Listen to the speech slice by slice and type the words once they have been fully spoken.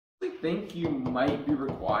think you might be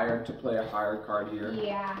required to play a higher card here.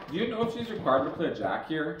 Yeah. Do you know if she's required to play a jack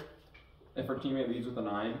here? If her teammate leads with a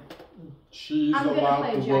 9? She's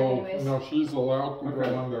allowed to go. No, she's allowed to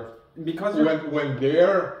go under. Because when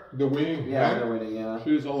they're the winning hand, they're winning, yeah.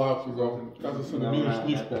 She's allowed to go. Because it's an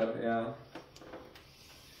niche. Yeah.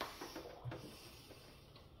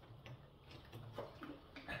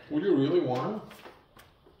 Would you really want?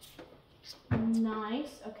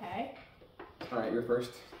 Nice. Okay. All right, you're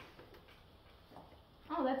first.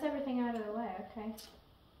 Oh, that's everything out of the way. Okay.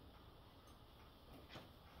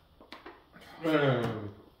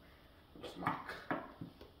 Smack.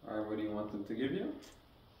 All right, what do you want them to give you?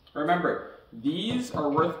 Remember, these are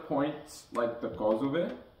worth points like the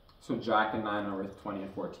kozove. So jack and 9 are worth 20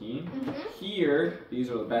 and 14. Here, these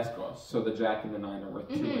are the best goes. So the jack and the 9 are worth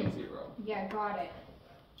 2 and 0. Yeah, got it.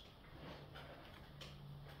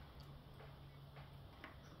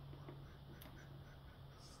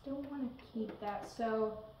 Still want to keep that.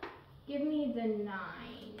 So give me the 9.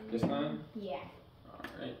 This 9? Yeah. All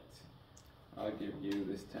right. I'll give you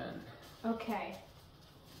this 10. Okay.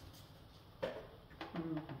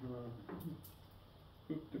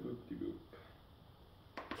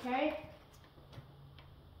 Okay.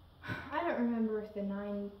 I don't remember if the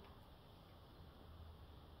 9.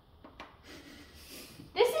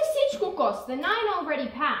 This is Sichkukos. The 9 already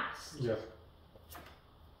passed. Yes.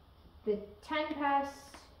 The 10 passed.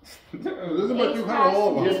 Elizabeth, you have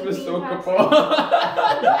all of Yes, them. we're so kaput.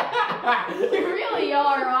 You really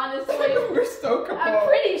are, honestly. We're so kaput. I'm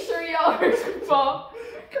pretty sure y'all are kaput.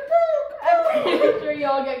 I'm pretty sure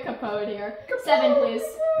y'all get kaput here. 7, please.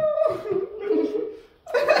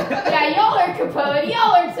 Yeah, y'all are kaput.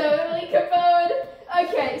 Y'all are totally kaput.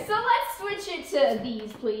 Okay, so let's switch it to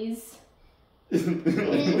these, please.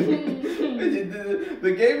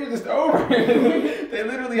 The game is just over. They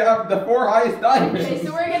literally have the 4 highest diamonds. Okay,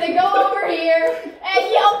 so we're gonna go over here,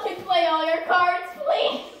 and y'all can play all your cards,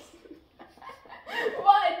 please.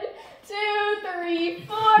 1, 2, 3,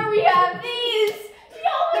 4. We have these.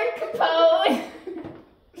 Y'all are kaput.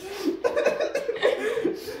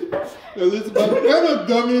 Elizabeth, kind of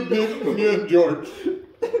dummy bit me and George.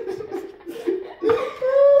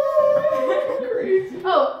 Crazy.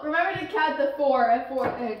 Oh, remember to count the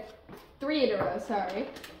 3 in a row, sorry.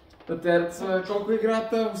 Та терца, колко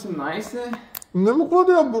играта? 18? Не му какво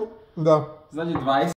да я... Да. Значи 20.